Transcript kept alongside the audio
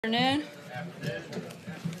Afternoon.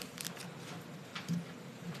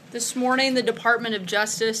 This morning, the Department of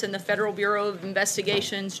Justice and the Federal Bureau of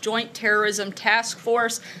Investigation's Joint Terrorism Task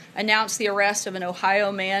Force announced the arrest of an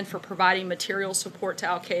Ohio man for providing material support to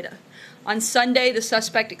al-Qaeda. On Sunday, the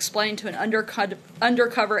suspect explained to an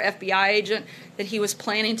undercover FBI agent that he was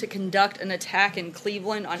planning to conduct an attack in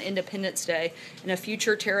Cleveland on Independence Day and a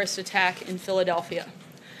future terrorist attack in Philadelphia.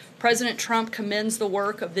 President Trump commends the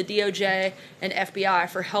work of the DOJ and FBI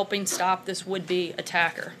for helping stop this would-be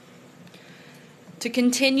attacker. To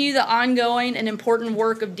continue the ongoing and important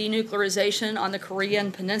work of denuclearization on the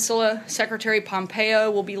Korean Peninsula, Secretary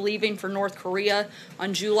Pompeo will be leaving for North Korea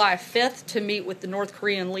on July 5th to meet with the North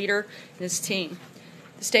Korean leader and his team.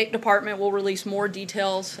 The State Department will release more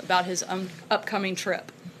details about his upcoming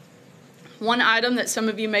trip. One item that some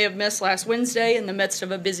of you may have missed last Wednesday in the midst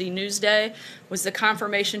of a busy news day was the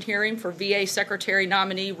confirmation hearing for VA Secretary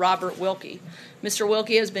nominee Robert Wilkie. Mr.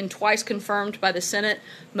 Wilkie has been twice confirmed by the Senate,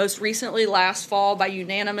 most recently last fall by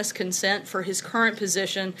unanimous consent for his current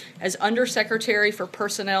position as Undersecretary for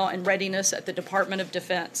Personnel and Readiness at the Department of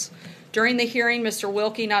Defense. During the hearing, Mr.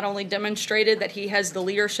 Wilkie not only demonstrated that he has the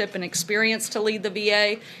leadership and experience to lead the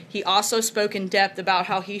VA, he also spoke in depth about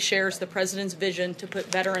how he shares the President's vision to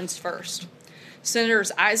put veterans first.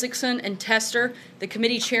 Senators Isaacson and Tester, the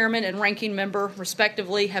committee chairman and ranking member,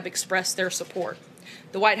 respectively, have expressed their support.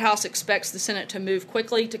 The White House expects the Senate to move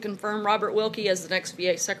quickly to confirm Robert Wilkie as the next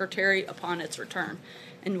VA Secretary upon its return.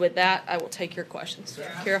 And with that, I will take your questions.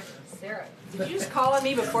 Kira? Sarah, did you just call on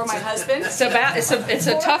me before my husband? It's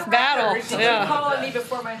a tough battle. Did you call on me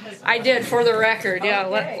before my husband? I did, for the record. Yeah,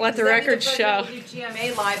 okay. let the record show. Will do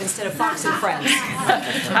GMA live instead of Fox and Friends.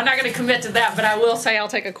 I'm not going to commit to that, but I will say I'll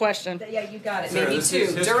take a question. Yeah, you got it. Sarah, Maybe two.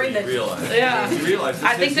 During the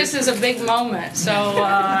I think this is a big moment, so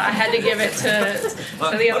I had to give it to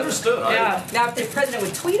the other. Understood. Yeah. Now, if the president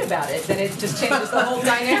would tweet about it, then it just changes the whole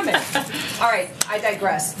dynamic. All right, I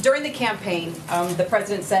digress. During the campaign, the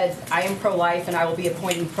president said, "I am pro-life and I will be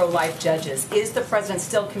appointing pro-life judges." Is the president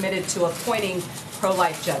still committed to appointing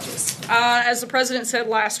pro-life judges? As the president said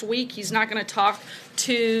last week, he's not going to talk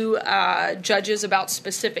to judges about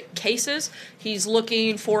specific cases. He's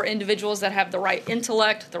looking for individuals that have the right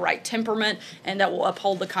intellect, the right temperament, and that will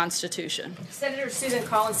uphold the Constitution. Senator Susan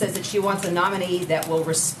Collins says that she wants a nominee that will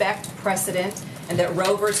respect precedent and that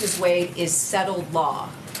Roe versus Wade is settled law.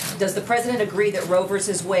 Does the president agree that Roe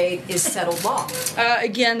versus Wade is settled law?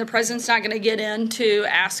 Again, the president's not going to get into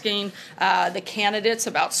asking the candidates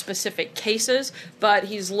about specific cases, but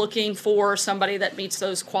he's looking for somebody that meets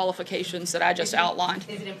those qualifications that I just outlined.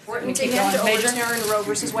 Is it important to him to overturn Roe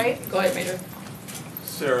versus Wade? Go ahead, Major.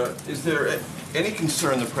 Sarah, is there any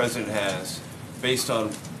concern the president has, based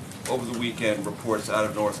on over the weekend reports out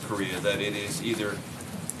of North Korea, that it is either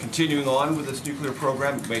continuing on with its nuclear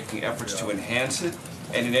program, making efforts to enhance it,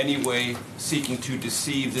 and in any way seeking to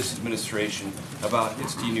deceive this administration about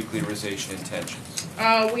its denuclearization intentions?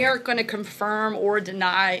 We aren't going to confirm or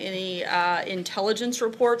deny any intelligence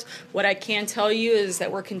reports. What I can tell you is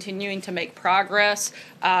that we're continuing to make progress.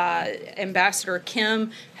 Ambassador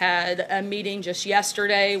Kim had a meeting just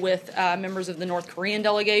yesterday with members of the North Korean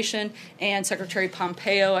delegation, and Secretary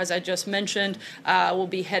Pompeo, as I just mentioned, will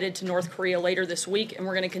be headed to North Korea later this week, and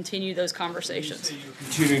we're going to continue those conversations. You say you're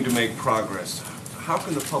continuing to make progress. How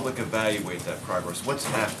can the public evaluate that progress? What's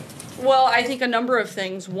happening? Well, I think a number of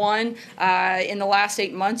things. One, in the last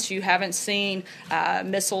 8 months, you haven't seen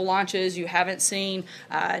missile launches. You haven't seen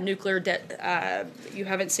you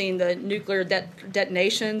haven't seen the nuclear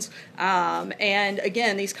detonations. And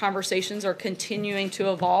again, these conversations are continuing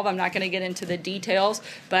to evolve. I'm not going to get into the details,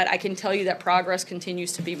 but I can tell you that progress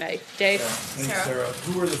continues to be made. Dave? Thanks, Sarah.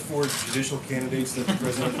 Who are the 4 judicial candidates that the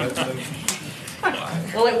president met today?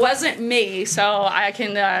 Well, it wasn't me, so I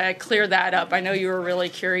can clear that up. I know you were really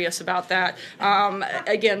curious about that.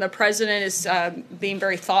 Again, the president is being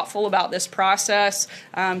very thoughtful about this process.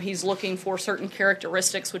 He's looking for certain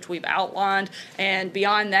characteristics which we've outlined. And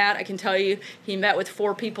beyond that, I can tell you he met with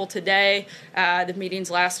 4 people today. The meetings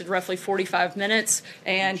lasted roughly 45 minutes,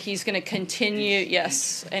 and he's going to continue,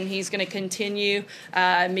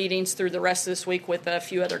 meetings through the rest of this week with a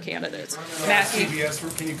few other candidates. Matthew?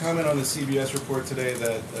 CBS, can you comment on the CBS report today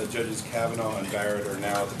that Judges Kavanaugh and Barrett are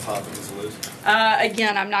now at the top of his list?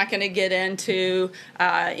 Again, I'm not going to get into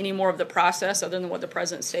any more of the process other than what the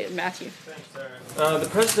president stated. Matthew. Thanks, Sarah. The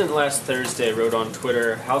president last Thursday wrote on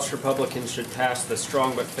Twitter, House Republicans should pass the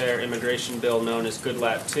strong but fair immigration bill known as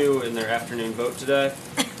Goodlatte 2 in their afternoon vote today.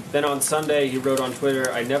 Then on Sunday, he wrote on Twitter,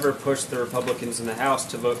 I never pushed the Republicans in the House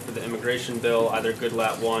to vote for the immigration bill, either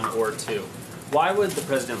Goodlatte 1 or 2. Why would the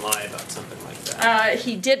president lie about something like that?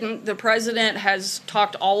 He didn't. The president has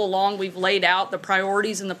talked all along. We've laid out the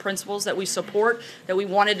priorities and the principles that we support, that we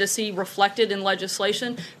wanted to see reflected in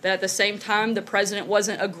legislation. But at the same time, the president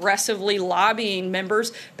wasn't aggressively lobbying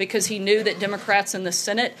members because he knew that Democrats in the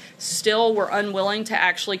Senate still were unwilling to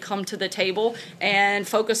actually come to the table and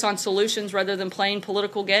focus on solutions rather than playing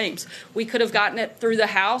political games. We could have gotten it through the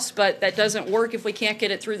House, but that doesn't work if we can't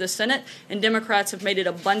get it through the Senate. And Democrats have made it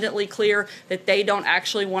abundantly clear that they don't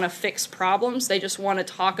actually want to fix problems. They just want to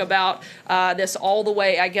talk about this all the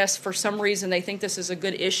way. I guess for some reason they think this is a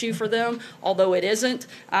good issue for them, although it isn't.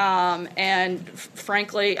 And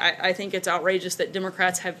frankly, I think it's outrageous that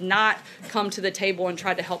Democrats have not come to the table and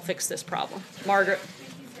tried to help fix this problem. Margaret.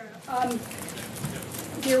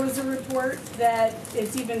 There was a report that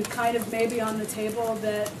it's even kind of maybe on the table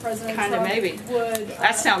that President Trump would...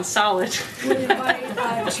 That sounds solid. ...would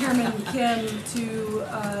invite Chairman Kim to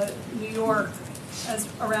New York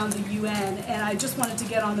around the UN. And I just wanted to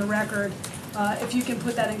get on the record, if you can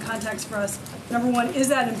put that in context for us. Number one, is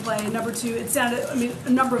that in play? And number two, it sounded, I mean,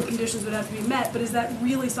 a number of conditions would have to be met, but is that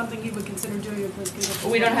really something you would consider doing if those conditions?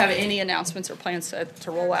 We don't have any announcements or plans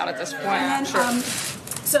to roll out at this point. And, sure.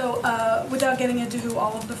 So, without getting into who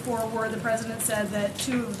all of the four were, the president said that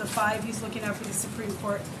 2 of the 5 he's looking at for the Supreme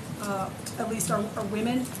Court, at least, are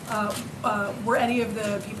women. Were any of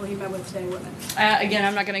the people he met with today women? Again,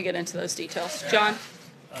 I'm not going to get into those details. John?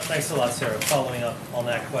 Thanks a lot, Sarah. Following up on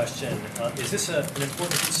that question, is this an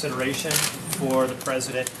important consideration for the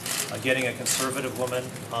president, getting a conservative woman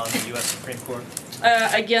on the U.S. Supreme Court?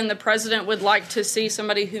 Again, the president would like to see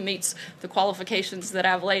somebody who meets the qualifications that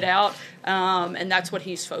I've laid out, and that's what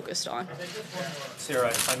he's focused on. Sarah,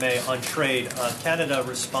 if I may, on trade, Canada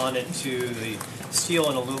responded to the steel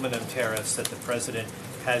and aluminum tariffs that the president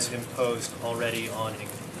has imposed already on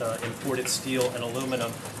imported steel and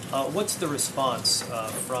aluminum. What's the response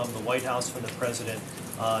from the White House, from the president,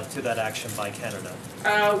 to that action by Canada?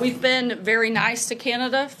 We've been very nice to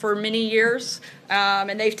Canada for many years,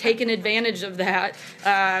 and they've taken advantage of that,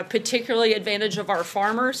 particularly advantage of our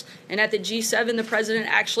farmers. And at the G7, the president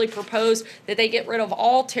actually proposed that they get rid of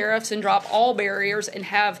all tariffs and drop all barriers and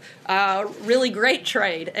have really great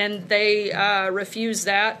trade. And they refused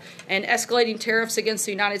that. And escalating tariffs against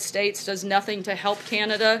the United States does nothing to help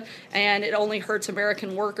Canada, and it only hurts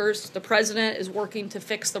American workers. The president is working to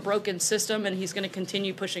fix the broken system, and he's going to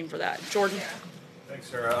continue pushing for that. Jordan? Thanks,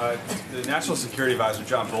 Sarah. The National Security Advisor,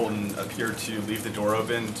 John Bolton, appeared to leave the door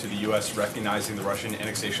open to the U.S. recognizing the Russian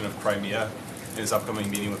annexation of Crimea in his upcoming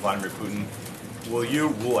meeting with Vladimir Putin. Will you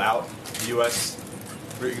rule out the U.S.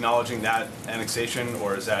 acknowledging that annexation,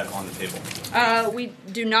 or is that on the table? We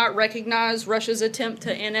do not recognize Russia's attempt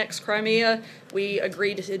to annex Crimea. We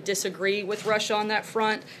agree to disagree with Russia on that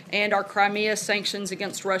front, and our Crimea sanctions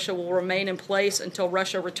against Russia will remain in place until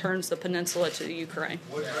Russia returns the peninsula to the Ukraine.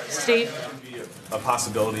 Steve? Would be a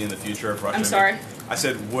possibility in the future if Russia... I'm sorry? I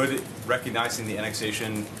said, would recognizing the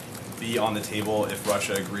annexation be on the table if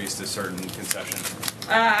Russia agrees to certain concessions?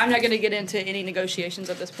 I'm not going to get into any negotiations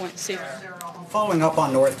at this point. Steve? Following up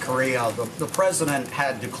on North Korea, the president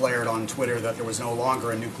had declared on Twitter that there was no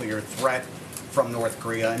longer a nuclear threat from North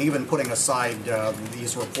Korea, and even putting aside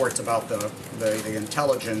these reports about the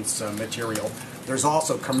intelligence material, there's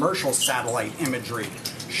also commercial satellite imagery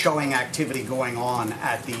showing activity going on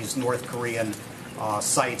at these North Korean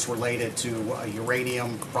sites related to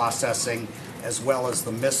uranium processing as well as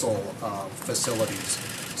the missile facilities.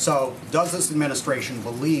 So does this administration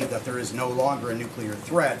believe that there is no longer a nuclear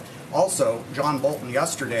threat? Also, John Bolton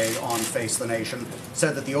yesterday on Face the Nation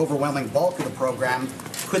said that the overwhelming bulk of the program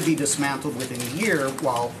could be dismantled within a year,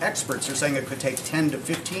 while experts are saying it could take 10 to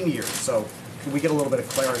 15 years. So can we get a little bit of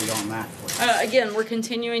clarity on that, please? Again, we're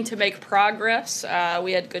continuing to make progress.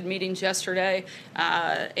 We had good meetings yesterday,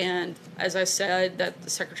 and as I said, that the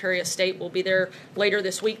Secretary of State will be there later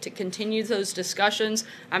this week to continue those discussions.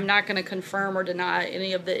 I'm not going to confirm or deny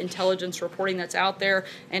any of the intelligence reporting that's out there.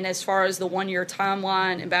 And as far as the one-year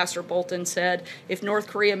timeline, Ambassador Bolton said if North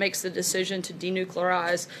Korea makes the decision to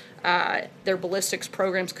denuclearize, their ballistics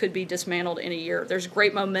programs could be dismantled in a year. There's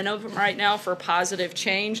great momentum right now for positive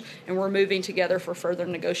change, and we're moving together for further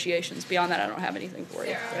negotiations. Beyond that, I don't have anything for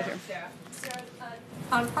you. Right here. Sarah,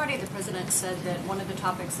 on Friday, the president said that one of the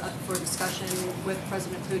topics up for discussion with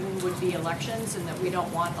President Putin would be elections and that we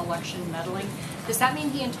don't want election meddling. Does that mean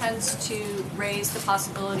he intends to raise the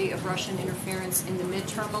possibility of Russian interference in the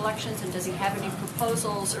midterm elections? And does he have any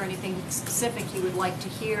proposals or anything specific he would like to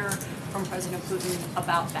hear from President Putin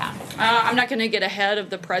about that? I'm not going to get ahead of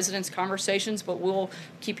the president's conversations, but we'll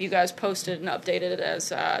keep you guys posted and updated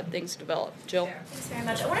as things develop. Jill? Thanks very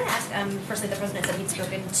much. I wanted to ask, firstly, the president said he'd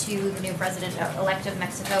spoken to the new president about elective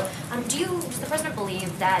Mexico. Does the president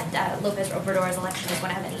believe that Lopez Obrador's election is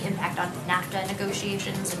going to have any impact on NAFTA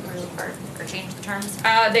negotiations or change the terms?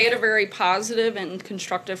 They had a very positive and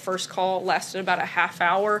constructive first call, lasted about a half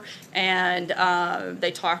hour, and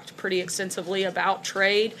they talked pretty extensively about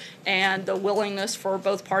trade and the willingness for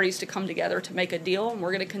both parties to come together to make a deal. And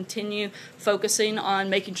we're going to continue focusing on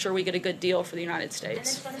making sure we get a good deal for the United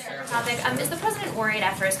States. And then for the topic, is the president worried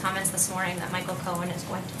after his comments this morning that Michael Cohen is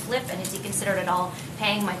going to flip, and has he considered at all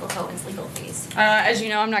paying Michael Cohen's legal fees? As you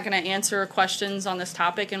know, I'm not going to answer questions on this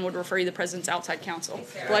topic and would refer you to the president's outside counsel.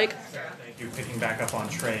 Blake? Thank you. Picking back up on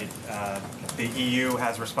trade, the EU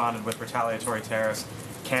has responded with retaliatory tariffs.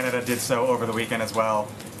 Canada did so over the weekend as well.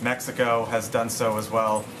 Mexico has done so as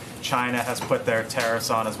well. China has put their tariffs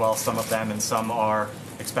on as well, some of them, and some are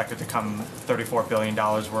expected to come $34 billion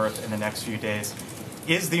worth in the next few days.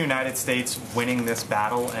 Is the United States winning this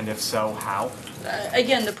battle, and if so, how?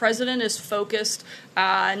 Again, the president is focused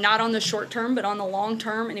not on the short term, but on the long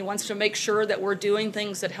term, and he wants to make sure that we're doing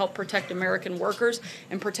things that help protect American workers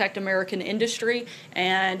and protect American industry,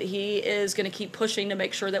 and he is going to keep pushing to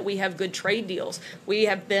make sure that we have good trade deals. We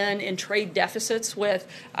have been in trade deficits with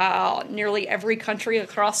nearly every country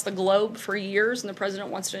across the globe for years, and the president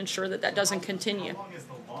wants to ensure that that doesn't continue. How long is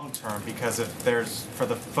the long term? Because if there's, for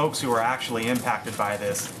the folks who are actually impacted by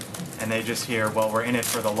this, and they just hear, well, we're in it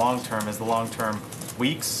for the long term, is the long term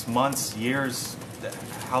weeks, months, years?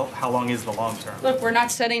 How long is the long term? Look, we're not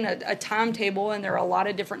setting a timetable, and there are a lot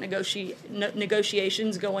of different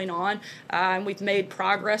negotiations going on. And we've made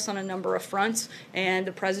progress on a number of fronts, and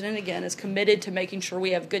the president, again, is committed to making sure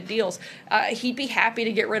we have good deals. He'd be happy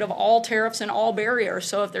to get rid of all tariffs and all barriers.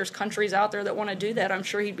 So if there's countries out there that want to do that, I'm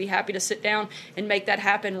sure he'd be happy to sit down and make that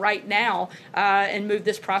happen right now and move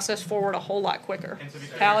this process forward a whole lot quicker.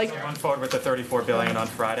 Hallie? Going forward with the $34 billion on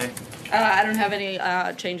Friday? I don't have any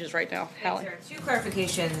changes right now. Hallie? Two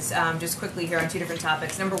clarifications, just quickly here on two different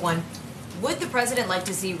topics. Number one, would the president like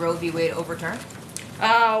to see Roe v. Wade overturned?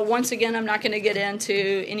 Once again, I'm not going to get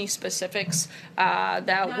into any specifics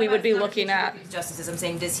that we would be looking at. Justices, I'm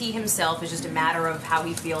saying, does he himself, is just a matter of how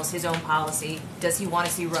he feels, his own policy, does he want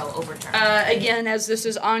to see Roe overturned? Again, as this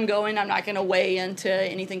is ongoing, I'm not going to weigh into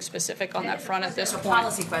anything specific on that front at this point. It's a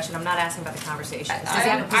policy question. I'm not asking about the conversation. Does he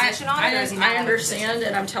have a position on it, or does he not I have a understand, position?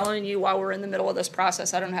 and I'm telling you, while we're in the middle of this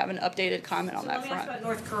process, I don't have an updated comment on that Let me front. ask about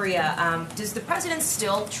North Korea. Does the president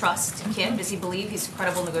still trust Kim? Does he believe he's a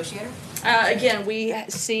credible negotiator? Again, we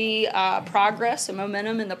see progress and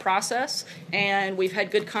momentum in the process, and we've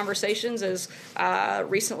had good conversations as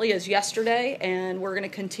recently as yesterday, and we're going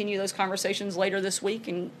to continue those conversations later this week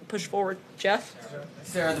and push forward. Jeff?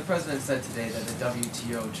 Sarah, the president said today that the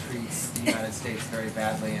WTO treats the United States very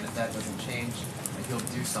badly, and if that doesn't change, that he'll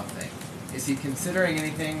do something. Is he considering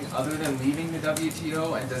anything other than leaving the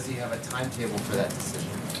WTO, and does he have a timetable for that decision?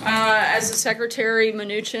 As the Secretary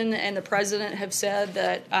Mnuchin and the President have said,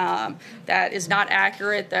 that that is not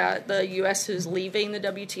accurate, that the U.S. is leaving the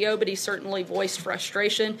WTO, but he's certainly voiced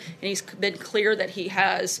frustration, and he's been clear that he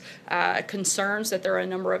has concerns that there are a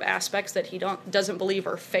number of aspects that he doesn't believe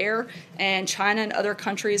are fair, and China and other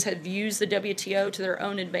countries have used the WTO to their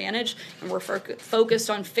own advantage, and we're focused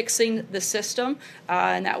on fixing the system,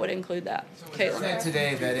 and that would include that. So he said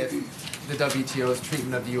today that if the WTO's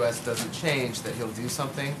treatment of the U.S. doesn't change, that he'll do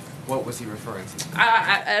something. What was he referring to?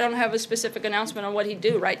 I don't have a specific announcement on what he'd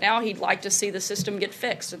do. Right now, he'd like to see the system get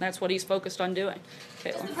fixed, and that's what he's focused on doing.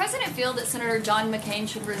 Does the president feel that Senator John McCain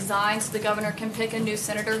should resign so the governor can pick a new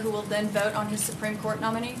senator who will then vote on his Supreme Court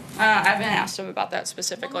nominee? I haven't asked him about that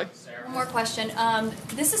specifically. One more question.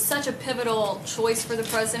 This is such a pivotal choice for the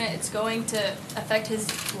president. It's going to affect his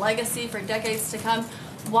legacy for decades to come.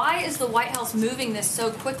 Why is the White House moving this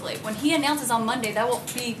so quickly? When he announces on Monday, that will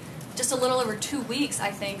be just a little over 2 weeks,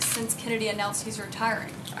 I think, since Kennedy announced he's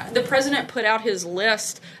retiring. The president put out his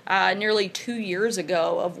list nearly 2 years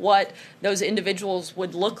ago of what those individuals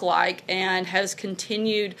would look like, and has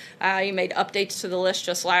continued. He made updates to the list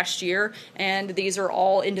just last year, and these are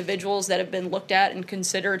all individuals that have been looked at and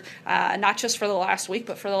considered not just for the last week,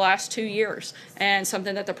 but for the last 2 years, and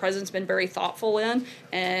something that the president's been very thoughtful in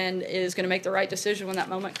and is going to make the right decision when that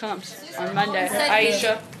moment comes on Monday.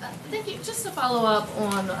 Aisha? Thank you. Just to follow up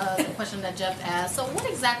on the question that Jeff asked, so what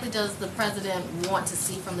exactly does the president want to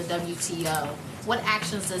see from the WTO? What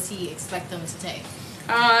actions does he expect them to take?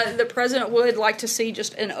 The president would like to see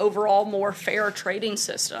just an overall more fair trading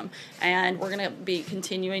system, and we're going to be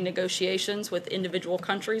continuing negotiations with individual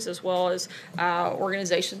countries as well as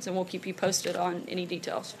organizations, and we'll keep you posted on any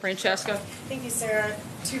details. Francesca? Thank you, Sarah.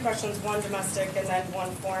 2 questions, one domestic and then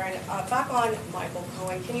one foreign. Back on Michael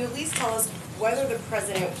Cohen, can you at least tell us whether the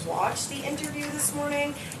president watched the interview this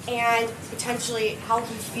morning and potentially how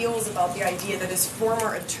he feels about the idea that his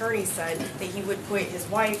former attorney said that he would put his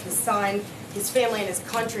wife, his son, his family, and his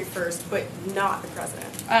country first, but not the president.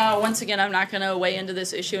 Once again, I'm not going to weigh into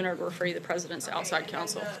this issue, and I'd refer you to the president's outside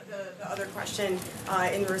counsel. The other question,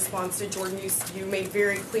 in response to Jordan, you made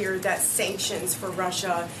very clear that sanctions for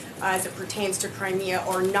Russia as it pertains to Crimea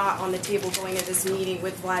are not on the table going into this meeting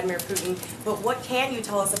with Vladimir Putin. But what can you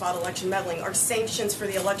tell us about election meddling? Are sanctions for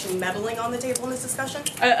the election meddling on the table in this discussion?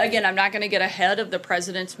 Again, I'm not going to get ahead of the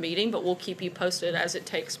president's meeting, but we'll keep you posted as it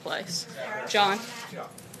takes place. John? Yeah.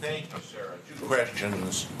 Thank you, Sarah. 2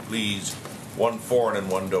 questions, please. One foreign and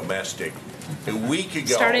one domestic. A week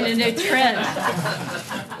ago... Starting a new trend.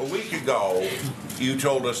 A week ago, you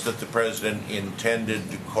told us that the president intended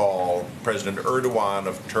to call President Erdogan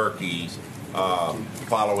of Turkey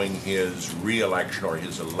following his re-election or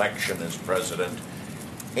his election as president.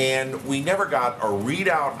 And we never got a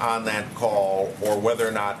readout on that call or whether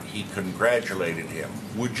or not he congratulated him.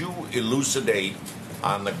 Would you elucidate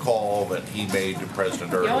on the call that he made to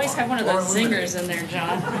President Erdogan? You always have one of those zingers in there,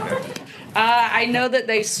 John. I know that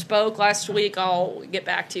they spoke last week. I'll get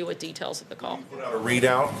back to you with details of the call. Put out a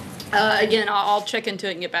readout? Again, I'll check into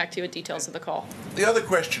it and get back to you with details of the call. The other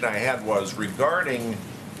question I had was regarding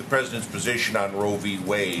the president's position on Roe v.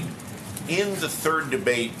 Wade. In the third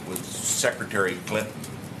debate with Secretary Clinton,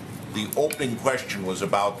 the opening question was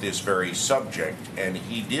about this very subject, and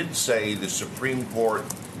he did say the Supreme Court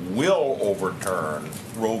will overturn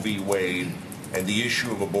Roe v. Wade and the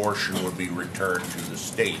issue of abortion would be returned to the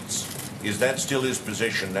states. Is that still his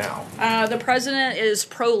position now? The president is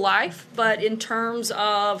pro-life, but in terms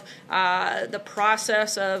of the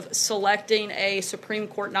process of selecting a Supreme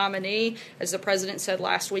Court nominee, as the president said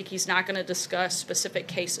last week, he's not going to discuss specific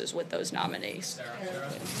cases with those nominees.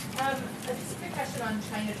 Just a quick question on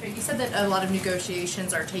China trade. You said that a lot of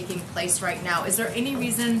negotiations are taking place right now. Is there any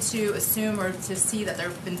reason to assume or to see that there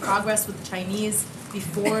have been progress with the Chinese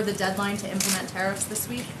before the deadline to implement tariffs this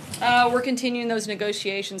week? We're continuing those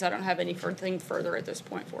negotiations. I don't have anything further at this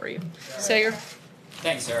point for you. Sayer?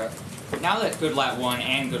 Thanks, Sarah. Now that Goodlatte 1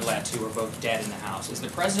 and Goodlatte 2 are both dead in the House, is the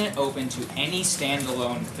president open to any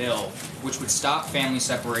standalone bill which would stop family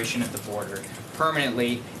separation at the border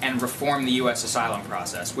permanently and reform the U.S. asylum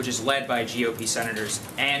process, which is led by GOP senators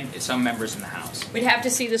and some members in the House? We'd have to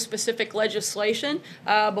see the specific legislation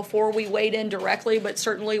before we weighed in directly, but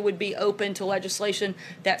certainly would be open to legislation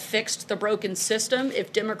that fixed the broken system.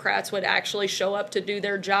 If Democrats would actually show up to do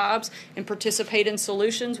their jobs and participate in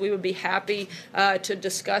solutions, we would be happy to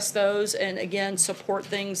discuss those and, again, support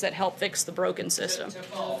things that help fix the broken system. To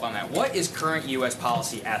follow up on that, what is current U.S.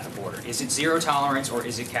 policy at the border? Is it zero tolerance or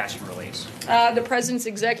is it catch and release? The president's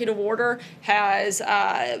executive order has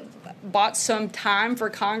bought some time for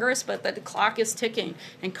Congress, but the clock is ticking,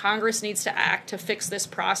 and Congress needs to act to fix this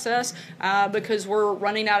process because we're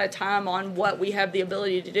running out of time on what we have the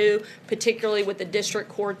ability to do, particularly with the district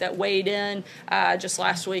court that weighed in just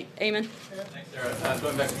last week. Eamon? Thanks, Sarah.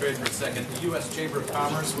 Going back to trade for a second, the U.S. Chamber of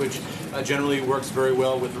Commerce, which generally works very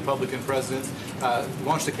well with Republican presidents,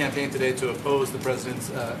 launched a campaign today to oppose the president's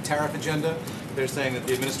tariff agenda. They're saying that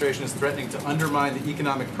the administration is threatening to undermine the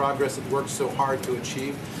economic progress it worked so hard to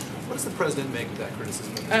achieve. What does the president make of that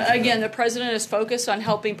criticism? Again, the president is focused on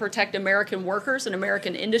helping protect American workers and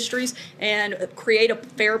American industries and create a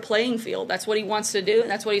fair playing field. That's what he wants to do, and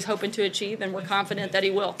that's what he's hoping to achieve, and we're confident that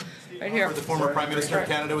he will. Right here. The former Prime Minister of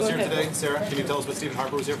Canada was here today. Sarah, can you tell us what Stephen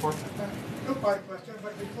Harper was here for? Two-part question,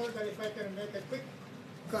 but before that, if I can make a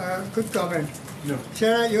quick comment. No.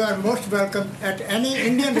 Sarah, you are most welcome at any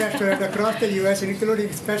Indian restaurant across the U.S., including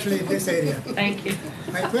especially in this area. Thank you.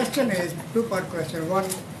 My question is, two-part question. One,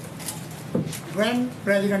 when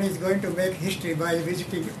President is going to make history by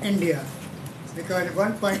visiting India? Because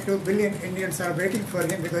 1.2 billion Indians are waiting for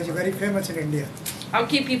him because he's very famous in India. I'll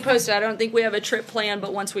keep you posted. I don't think we have a trip planned,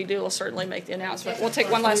 but once we do, we'll certainly make the announcement. We'll take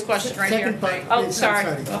one last question right here. Part, oh, please, sorry.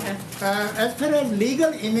 Go ahead. As far as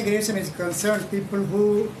legal immigration is concerned, people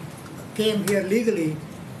who came here legally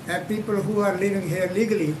and people who are living here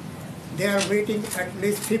legally, they are waiting at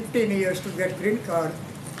least 15 years to get green card.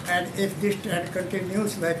 And if this trend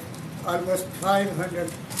continues, like almost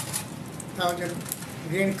 500,000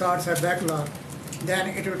 green cards are backlogged, then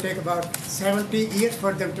it will take about 70 years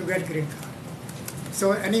for them to get green card.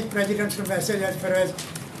 So any presidential message as far as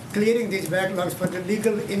clearing these backlogs for the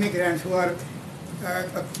legal immigrants who are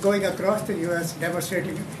going across the U.S.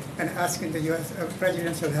 demonstrating and asking the U.S.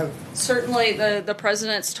 Presidential help. Certainly, the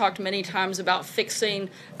president's talked many times about fixing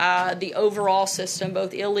the overall system,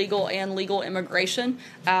 both illegal and legal immigration.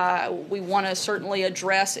 We want to certainly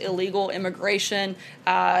address illegal immigration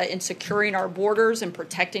in securing our borders and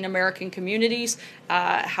protecting American communities.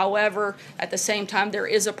 However, at the same time, there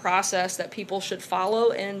is a process that people should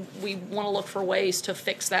follow, and we want to look for ways to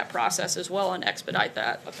fix that process as well and expedite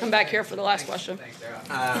that. I'll come back here for the last question. Thanks,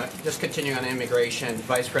 Sarah. Just continuing on immigration,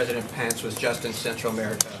 Vice President Pence was just in Central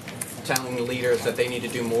America telling leaders that they need to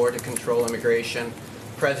do more to control immigration.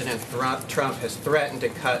 President Trump has threatened to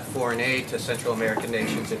cut foreign aid to Central American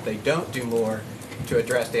nations if they don't do more to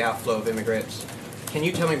address the outflow of immigrants. Can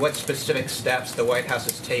you tell me what specific steps the White House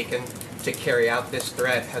has taken to carry out this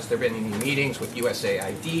threat? Has there been any meetings with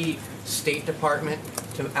USAID, State Department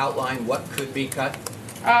to outline what could be cut?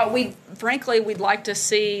 We'd like to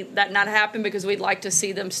see that not happen because we'd like to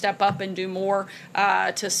see them step up and do more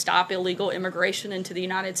to stop illegal immigration into the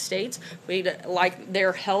United States. We'd like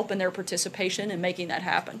their help and their participation in making that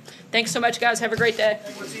happen. Thanks so much, guys. Have a great day.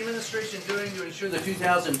 What's the administration doing to ensure the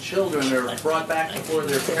 2,000 children are brought back before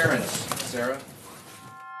their parents, Sarah?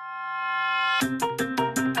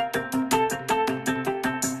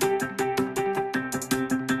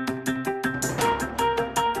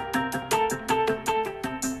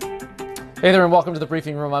 Hey there and welcome to the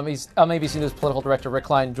briefing room. I'm ABC News political director Rick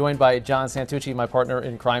Klein, joined by John Santucci, my partner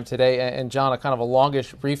in crime today. And John, a kind of a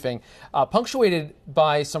longish briefing, punctuated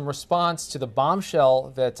by some response to the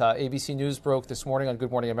bombshell that ABC News broke this morning on Good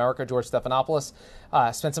Morning America. George Stephanopoulos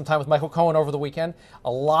spent some time with Michael Cohen over the weekend.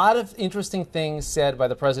 A lot of interesting things said by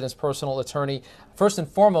the president's personal attorney. First and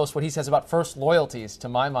foremost, what he says about first loyalties, to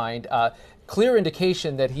my mind. Clear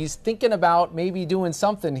indication that he's thinking about maybe doing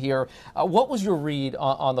something here. What was your read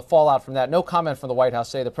on the fallout from that? No comment from the White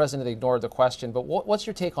House today. The president ignored the question. But what's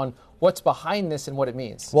your take on what's behind this and what it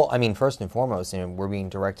means? Well, I mean, first and foremost, we're being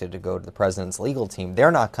directed to go to the president's legal team.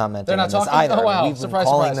 They're not commenting They're not on this talking? either. Oh, wow. We've been Surprise,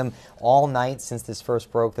 calling surprise. them all night since this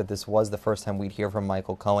first broke that this was the first time we'd hear from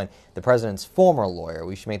Michael Cohen, the president's former lawyer.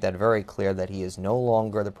 We should make that very clear that he is no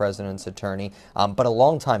longer the president's attorney, but a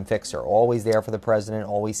longtime fixer, always there for the president,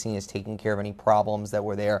 always seen as taking care of any problems that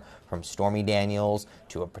were there, from Stormy Daniels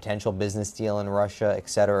to a potential business deal in Russia, et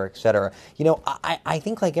cetera, et cetera. I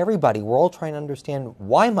think like everybody, we're all trying to understand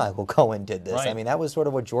why Michael Cohen did this. Right. I mean, that was sort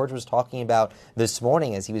of what George was talking about this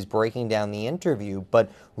morning as he was breaking down the interview. But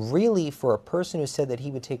really, for a person who said that he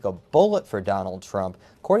would take a bullet for Donald Trump,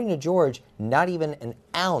 according to George, not even an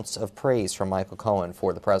ounce of praise from Michael Cohen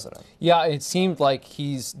for the president. Yeah, it seemed like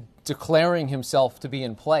he's declaring himself to be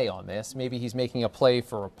in play on this. Maybe he's making a play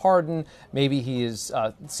for a pardon. Maybe he is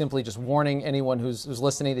simply just warning anyone who's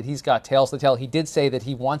listening that he's got tales to tell. He did say that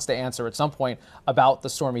he wants to answer at some point about the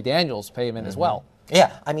Stormy Daniels payment as well.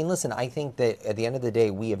 Yeah, I mean, listen, I think that at the end of the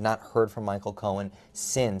day, we have not heard from Michael Cohen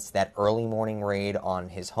since that early morning raid on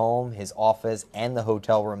his home, his office, and the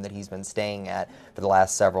hotel room that he's been staying at for the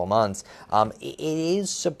last several months. It is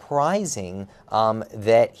surprising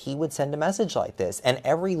that he would send a message like this. And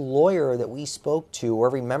every lawyer that we spoke to, or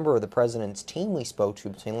every member of the president's team we spoke to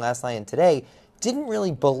between last night and today, didn't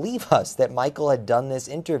really believe us that Michael had done this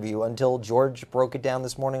interview until George broke it down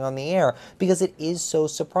this morning on the air, because it is so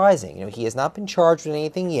surprising. He has not been charged with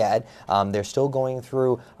anything yet. They're still going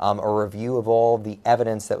through a review of all the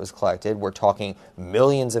evidence that was collected. We're talking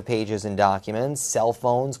millions of pages in documents, cell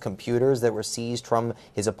phones, computers that were seized from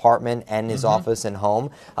his apartment and his office and home.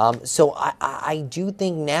 So I do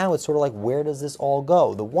think now it's sort of like, where does this all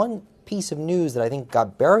go? The one piece of news that I think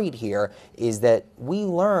got buried here is that we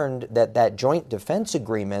learned that that joint defense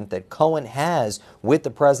agreement that Cohen has with the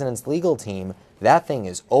president's legal team, that thing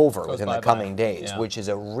is over within the coming days, which is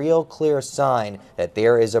a real clear sign that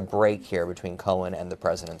there is a break here between Cohen and the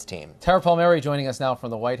president's team. Tara Palmieri joining us now from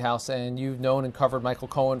the White House, and you've known and covered Michael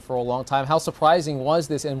Cohen for a long time. How surprising was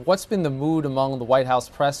this, and what's been the mood among the White House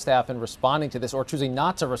press staff in responding to this, or choosing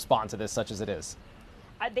not to respond to this, such as it is?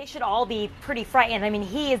 They should all be pretty frightened. I mean,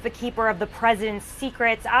 he is the keeper of the president's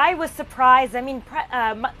secrets. I was surprised. I mean,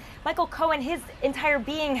 Michael Cohen, his entire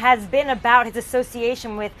being has been about his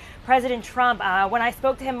association with President Trump. When I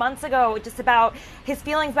spoke to him months ago just about his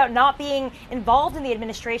feelings about not being involved in the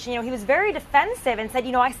administration, he was very defensive and said,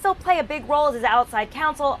 I still play a big role as his outside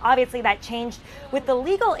counsel. Obviously, that changed with the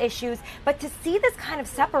legal issues. But to see this kind of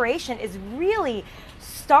separation is really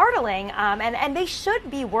startling, and they should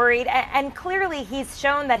be worried. And clearly, he's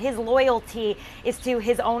shown that his loyalty is to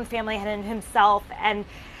his own family and himself. And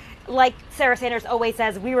like Sarah Sanders always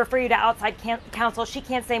says, we refer you to outside counsel. She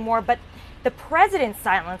can't say more, but the president's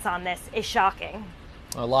silence on this is shocking.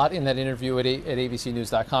 A lot in that interview at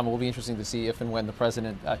abcnews.com. It will be interesting to see if and when the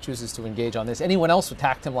president chooses to engage on this. Anyone else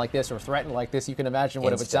attacked him like this or threatened like this, you can imagine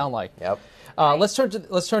what it would sound like. Yep. Let's turn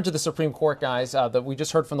to the Supreme Court, guys. That we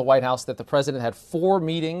just heard from the White House that the president had 4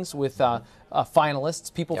 meetings with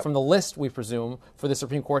finalists, people from the list, we presume, for the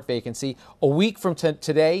Supreme Court vacancy. A week from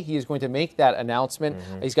today, he is going to make that announcement.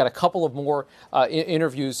 He's got a couple of more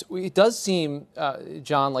interviews. It does seem,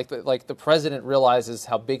 John, like the president realizes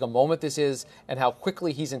how big a moment this is and how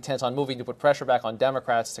quickly he's intent on moving to put pressure back on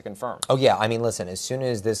Democrats to confirm. Oh, yeah. I mean, listen, as soon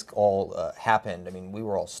as this all happened, I mean, we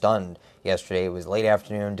were all stunned yesterday. It was late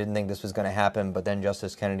afternoon, didn't think this was going to happen, but then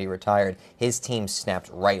Justice Kennedy retired. His team snapped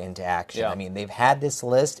right into action. I mean, they've had this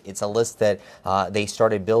list. It's a list that they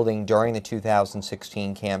started building during the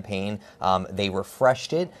 2016 campaign. They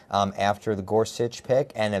refreshed it after the Gorsuch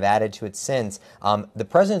pick and have added to it since. The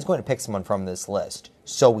president's going to pick someone from this list.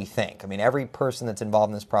 So we think. I mean, every person that's involved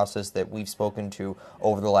in this process that we've spoken to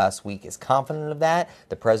over the last week is confident of that.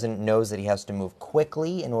 The president knows that he has to move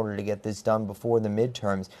quickly in order to get this done before the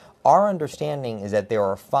midterms. Our understanding is that there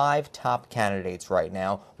are 5 top candidates right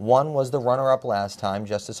now. One was the runner-up last time,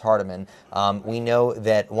 Justice Hardiman. We know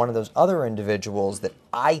that one of those other individuals that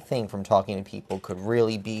I think from talking to people could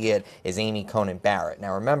really be it is Amy Coney Barrett.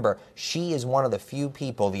 Now remember, she is one of the few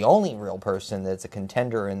people, the only real person that's a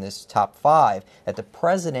contender in this top 5 that the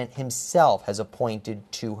president himself has appointed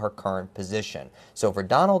to her current position. So for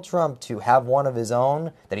Donald Trump to have one of his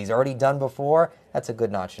own that he's already done before, that's a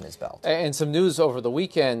good notch in his belt. And some news over the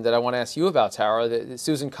weekend that I want to ask you about, Tara.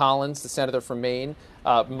 Susan Collins, the senator from Maine,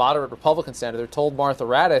 moderate Republican senator, told Martha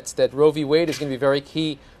Raddatz that Roe v. Wade is going to be very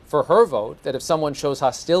key for her vote, that if someone shows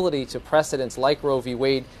hostility to precedents like Roe v.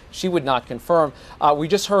 Wade, she would not confirm. We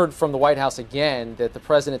just heard from the White House again that the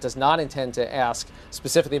president does not intend to ask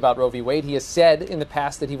specifically about Roe v. Wade. He has said in the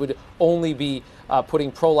past that he would only be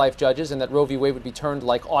putting pro-life judges and that Roe v. Wade would be turned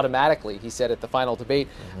like automatically, he said at the final debate.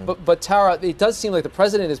 But Tara, it does seem like the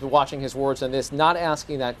president has been watching his words on this, not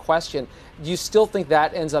asking that question. Do you still think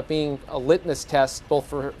that ends up being a litmus test both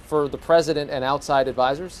for the president and outside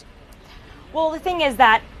advisors? Well, the thing is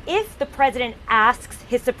that if the president asks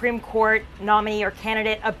his Supreme Court nominee or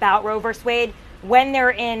candidate about Roe v. Wade, when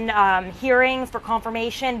they're in hearings for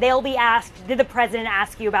confirmation, they'll be asked, did the president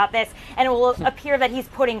ask you about this? And it will appear that he's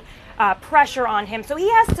putting pressure on him. So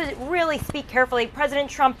he has to really speak carefully. President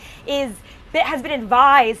Trump has been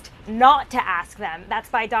advised not to ask them. That's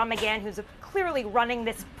by Don McGahn, who's clearly running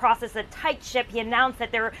this process a tight ship. He announced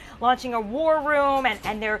that they're launching a war room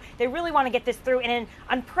and they really want to get this through in an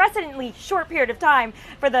unprecedentedly short period of time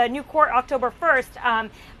for the new court October 1st.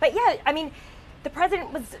 But yeah, I mean, the president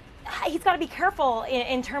he's got to be careful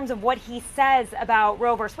in terms of what he says about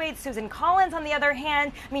Roe v. Wade. Susan Collins, on the other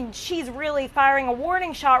hand, I mean, she's really firing a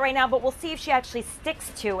warning shot right now, but we'll see if she actually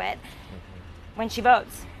sticks to it when she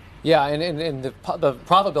votes. Yeah, and the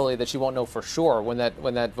probability that she won't know for sure when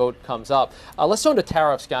that vote comes up. Let's turn to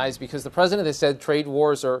tariffs, guys, because the president has said trade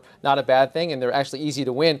wars are not a bad thing and they're actually easy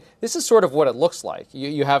to win. This is sort of what it looks like.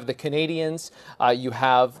 You have the Canadians, you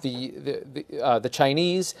have the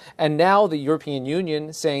Chinese, and now the European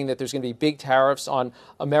Union saying that there's going to be big tariffs on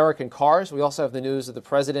American cars. We also have the news of the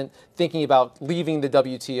president thinking about leaving the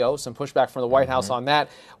WTO, some pushback from the White House on that.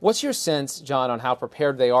 What's your sense, John, on how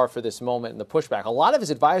prepared they are for this moment and the pushback? A lot of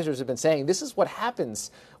his advisors have been saying this is what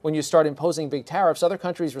happens when you start imposing big tariffs. Other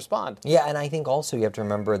countries respond. Yeah, and I think also you have to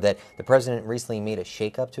remember that the president recently made a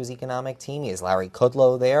shakeup to his economic team. He has Larry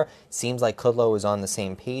Kudlow there. It seems like Kudlow is on the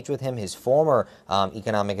same page with him. His former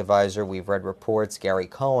economic advisor, we've read reports, Gary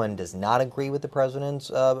Cohen, does not agree with the president's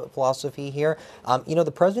philosophy here.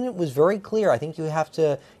 The president was very clear. I think you have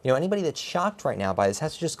to, anybody that's shocked right now by this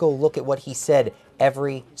has to just go look at what he said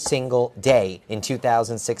every single day in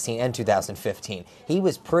 2016 and 2015. He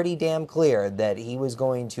was pretty damn clear that he was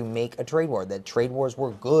going to make a trade war, that trade wars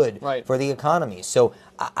were good for the economy. So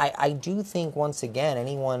I do think, once again,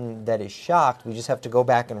 anyone that is shocked, we just have to go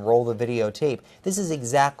back and roll the videotape. This is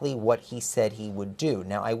exactly what he said he would do.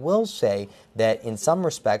 Now, I will say that in some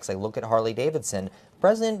respects, I look at Harley-Davidson, the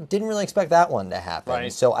president didn't really expect that one to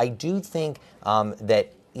happen. So I do think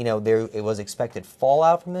that it was expected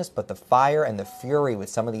fallout from this, but the fire and the fury with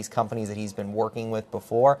some of these companies that he's been working with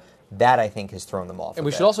before, that I think has thrown them off. And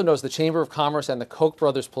we should also notice the Chamber of Commerce and the Koch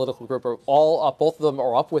brothers political group are all up. Both of them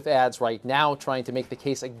are up with ads right now trying to make the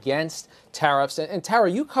case against tariffs. And Tara,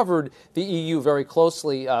 you covered the EU very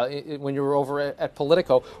closely when you were over at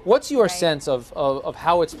Politico. What's your sense of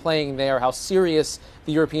how it's playing there, how serious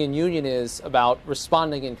the European Union is about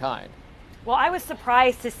responding in kind? Well, I was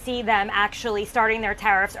surprised to see them actually starting their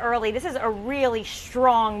tariffs early. This is a really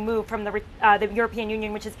strong move from the European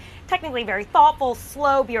Union, which is technically very thoughtful,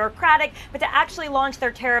 slow, bureaucratic, but to actually launch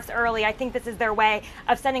their tariffs early, I think this is their way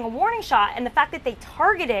of sending a warning shot. And the fact that they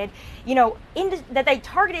targeted,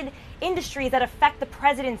 industries that affect the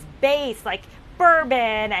president's base, like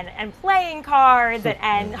bourbon and playing cards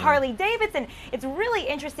and Harley Davidson. It's really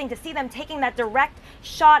interesting to see them taking that direct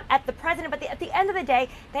shot at the president. But at the end of the day,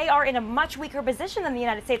 they are in a much weaker position than the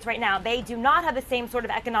United States right now. They do not have the same sort of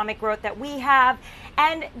economic growth that we have.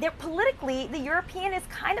 And they're politically, the European is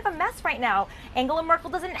kind of a mess right now. Angela Merkel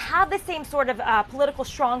doesn't have the same sort of political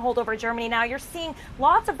stronghold over Germany now. You're seeing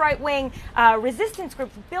lots of right-wing resistance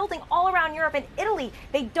groups building all around Europe and Italy.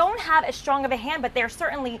 They don't have as strong of a hand, but they're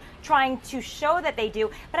certainly trying to show that they do.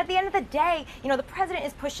 But at the end of the day, the president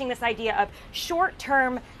is pushing this idea of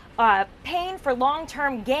short-term pain for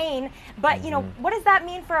long-term gain. But, what does that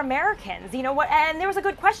mean for Americans? And there was a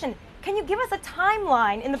good question. Can you give us a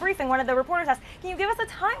timeline? In the briefing, one of the reporters asked, can you give us a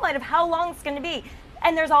timeline of how long it's going to be?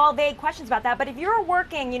 And there's all vague questions about that. But if you're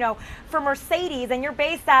working, for Mercedes and you're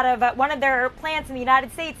based out of one of their plants in the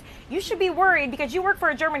United States, you should be worried because you work for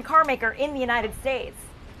a German car maker in the United States.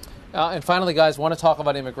 And finally, guys, want to talk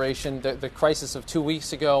about immigration. The crisis of 2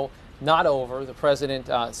 weeks ago, not over. The president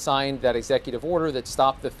signed that executive order that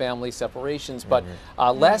stopped the family separations. But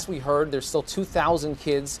last we heard, there's still 2,000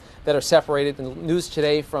 kids that are separated. The news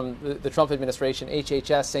today from the Trump administration,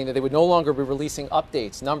 HHS, saying that they would no longer be releasing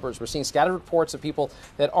updates, numbers. We're seeing scattered reports of people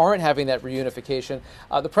that aren't having that reunification.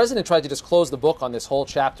 The president tried to just close the book on this whole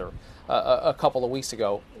chapter a couple of weeks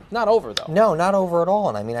ago. Not over, though. No, not over at all.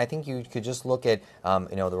 And I mean, I think you could just look at,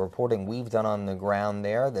 the reporting we've done on the ground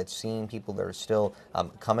there that's seeing people that are still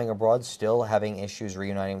coming abroad, still having issues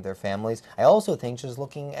reuniting with their families. I also think just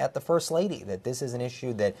looking at the First Lady, that this is an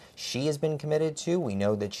issue that she has been committed to. We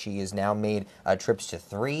know that she has now made trips to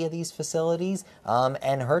 3 of these facilities,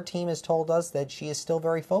 and her team has told us that she is still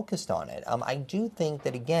very focused on it. I do think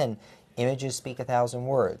that, again, images speak 1,000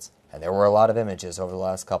 words. And there were a lot of images over the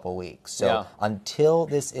last couple of weeks. So until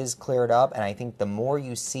this is cleared up, and I think the more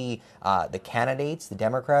you see the candidates, the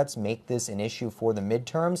Democrats, make this an issue for the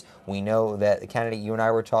midterms, we know that the candidate you and I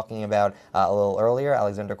were talking about a little earlier,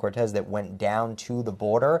 Alexandria Cortez, that went down to the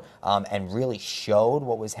border and really showed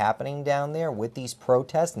what was happening down there with these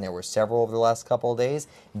protests, and there were several over the last couple of days.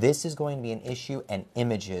 This is going to be an issue and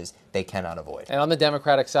images they cannot avoid. And on the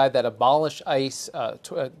Democratic side, that Abolish ICE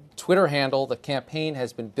Twitter handle, the campaign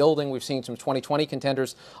has been building. We've seen some 2020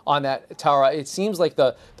 contenders on that, Tara. It seems like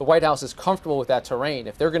the White House is comfortable with that terrain.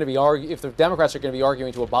 If they're going to be if the Democrats are going to be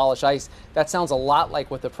arguing to abolish ICE, that sounds a lot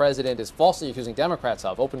like what the president is falsely accusing Democrats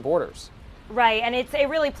of: open borders. Right, and it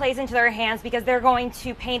really plays into their hands because they're going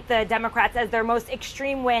to paint the Democrats as their most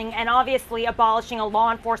extreme wing, and obviously abolishing a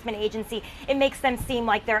law enforcement agency, it makes them seem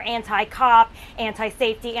like they're anti-cop,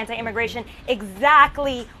 anti-safety, anti-immigration,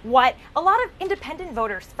 exactly what a lot of independent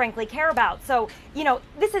voters, frankly, care about. So,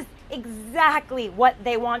 this is exactly what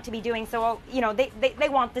they want to be doing. So, they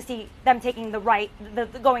want to see them taking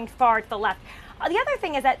going far to the left. The other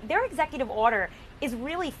thing is that their executive order is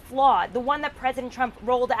really flawed, the one that President Trump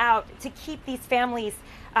rolled out to keep these families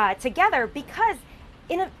together, because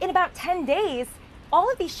in about 10 days,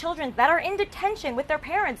 all of these children that are in detention with their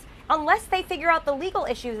parents, unless they figure out the legal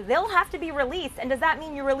issues, they'll have to be released. And does that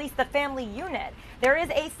mean you release the family unit? There is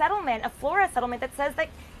a settlement, a Florida settlement, that says that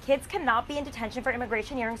kids cannot be in detention for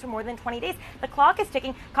immigration hearings for more than 20 days. The clock is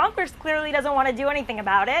ticking. Congress clearly doesn't want to do anything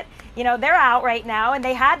about it. They're out right now, and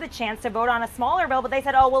they had the chance to vote on a smaller bill, but they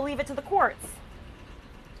said, oh, we'll leave it to the courts.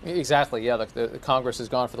 Exactly, yeah. The Congress is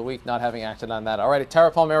gone for the week, not having acted on that. All right, Tara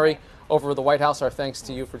Palmieri over at the White House, our thanks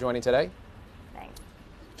to you for joining today. Thanks.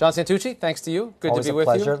 John Santucci, thanks to you. Good always to be with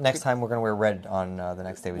pleasure. you. Next time we're going to wear red on the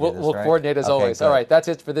next day we do this, We'll right? coordinate as always. Good. All right, that's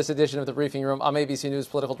it for this edition of The Briefing Room. I'm ABC News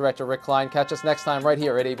political director Rick Klein. Catch us next time right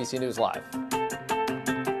here at ABC News Live.